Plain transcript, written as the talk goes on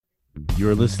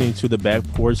You're listening to the Back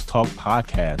Porch Talk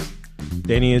podcast.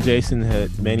 Danny and Jason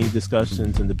had many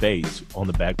discussions and debates on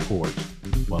the back porch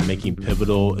while making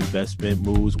pivotal investment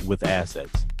moves with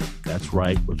assets. That's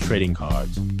right, with trading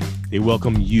cards. They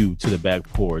welcome you to the back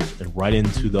porch and right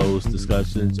into those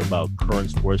discussions about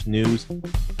current sports news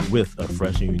with a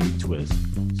fresh and unique twist.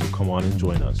 So come on and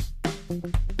join us.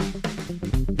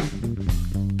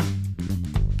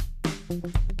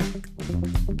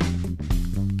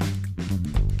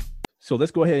 So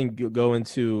let's go ahead and go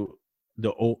into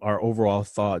our overall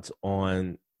thoughts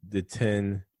on the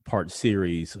 10-part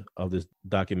series of this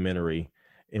documentary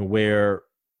and where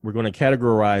we're going to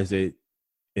categorize it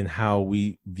in how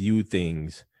we view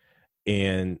things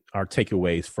and our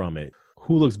takeaways from it.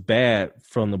 Who looks bad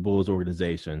from the Bulls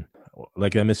organization?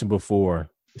 Like I mentioned before,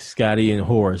 Scottie and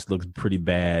Horace looks pretty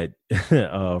bad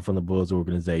from the Bulls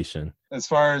organization. As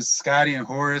far as Scottie and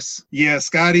Horace, yeah,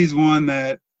 Scottie's one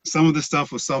that some of the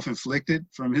stuff was self-inflicted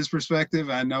from his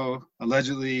perspective. I know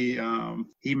allegedly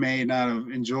he may not have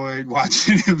enjoyed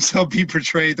watching himself be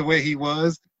portrayed the way he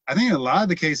was. I think in a lot of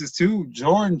the cases, too,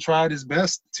 Jordan tried his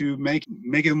best to make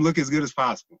him look as good as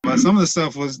possible. But some of the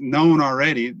stuff was known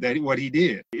already that what he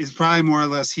did. It's probably more or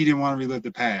less he didn't want to relive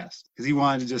the past because he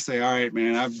wanted to just say, all right,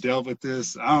 man, I've dealt with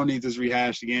this. I don't need this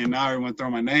rehashed again. Now everyone throw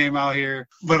my name out here.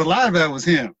 But a lot of that was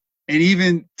him. And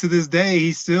even to this day,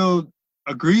 he still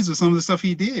agrees with some of the stuff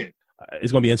he did.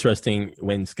 It's going to be interesting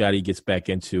when Scottie gets back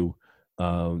into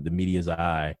the media's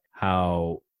eye,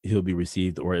 how he'll be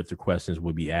received or if the questions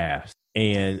will be asked.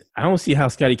 And I don't see how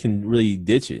Scottie can really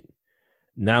ditch it.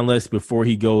 Not unless before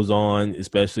he goes on,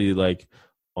 especially like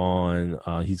on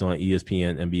he's on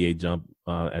ESPN, NBA Jump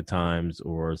at times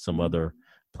or some other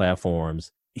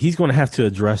platforms. He's going to have to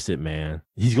address it, man.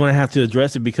 He's going to have to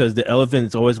address it because the elephant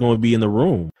is always going to be in the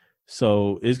room.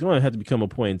 So it's going to have to become a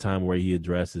point in time where he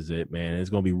addresses it, man. It's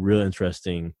going to be real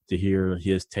interesting to hear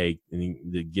his take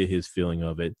and to get his feeling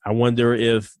of it. I wonder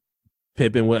if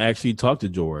Pippen will actually talk to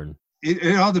Jordan.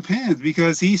 It all depends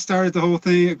because he started the whole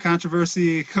thing,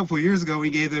 controversy a couple of years ago.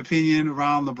 He gave the opinion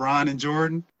around LeBron and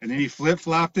Jordan, and then he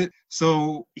flip-flopped it.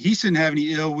 So he shouldn't have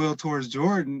any ill will towards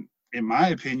Jordan, in my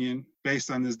opinion,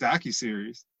 based on this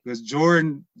docuseries. Because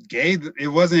Jordan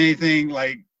it wasn't anything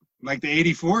like the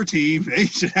 84 team. They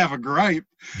should have a gripe.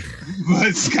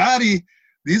 But Scottie,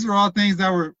 these were all things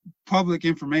that were public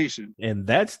information. And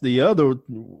that's the other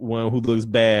one who looks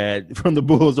bad from the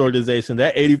Bulls organization,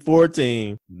 that 84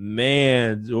 team.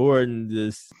 Man,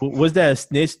 Jordan, was that a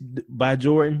snitch by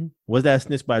Jordan? Was that a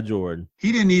snitch by Jordan?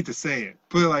 He didn't need to say it.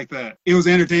 Put it like that. It was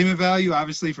entertainment value,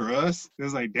 obviously, for us. It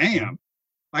was like, damn.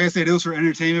 Like I said, it was for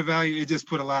entertainment value. It just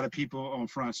put a lot of people on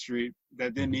Front Street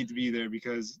that didn't need to be there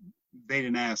because they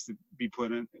didn't ask to be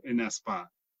put in that spot.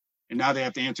 And now they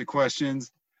have to answer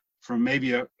questions from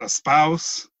maybe a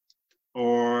spouse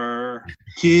or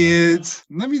kids.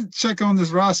 Let me check on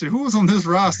this roster. Who was on this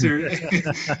roster in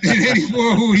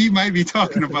 84 who he might be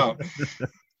talking about?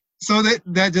 So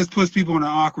that just puts people in an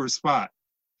awkward spot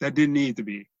that didn't need to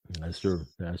be. That's true,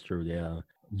 yeah.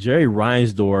 Jerry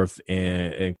Reinsdorf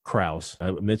and Krause.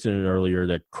 I mentioned earlier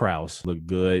that Krause looked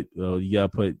good. Well, you got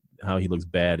to put how he looks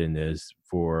bad in this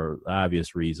for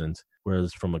obvious reasons, whether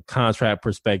it's from a contract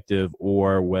perspective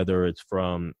or whether it's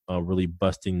from really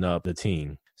busting up the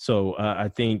team. So I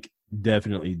think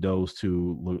definitely those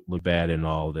two look bad in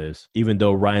all this, even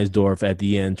though Reinsdorf at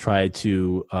the end tried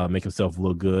to make himself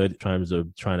look good in terms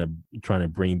of trying to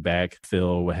bring back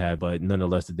Phil, what have, but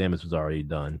nonetheless, the damage was already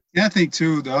done. Yeah, I think,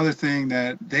 too, the other thing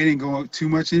that they didn't go too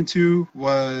much into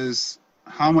was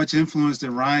how much influence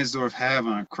did Reinsdorf have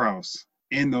on Krause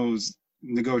in those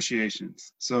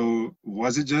negotiations. So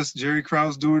was it just Jerry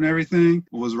Krause doing everything?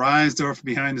 Or was Reinsdorf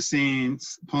behind the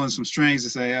scenes pulling some strings to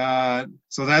say,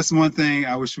 so that's one thing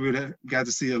I wish we would have got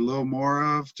to see a little more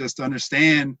of, just to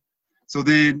understand. So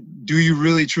then do you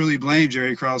really truly blame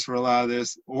Jerry Krause for a lot of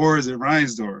this, or is it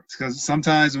Reinsdorf? Because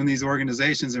sometimes when these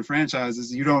organizations and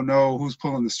franchises, you don't know who's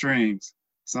pulling the strings.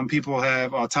 Some people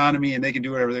have autonomy and they can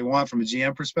do whatever they want from a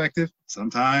GM perspective.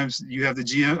 Sometimes you have the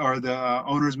GM or the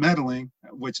owners meddling,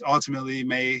 which ultimately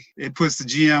it puts the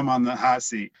GM on the hot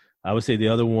seat. I would say the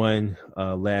other one,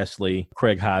 lastly,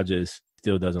 Craig Hodges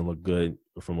still doesn't look good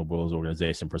from a Bulls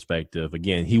organization perspective.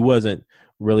 Again, he wasn't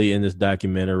really in this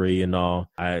documentary and all.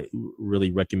 I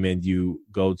really recommend you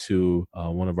go to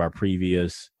one of our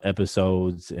previous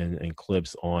episodes and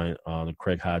clips on the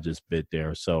Craig Hodges bit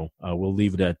there. So we'll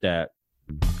leave it at that.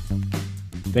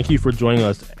 Thank you for joining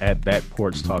us at Back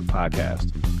Porch Talk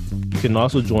Podcast. You can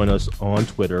also join us on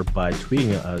Twitter by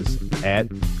tweeting us at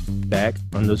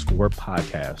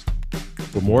 @back_podcast.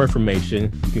 For more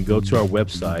information, you can go to our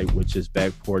website, which is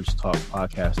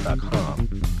backporchtalkpodcast.com.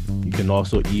 You can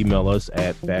also email us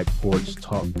at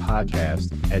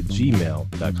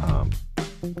backporchtalkpodcast@gmail.com.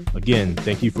 Again,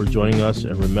 thank you for joining us,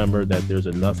 and remember that there's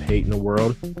enough hate in the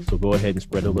world, so go ahead and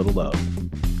spread a little love.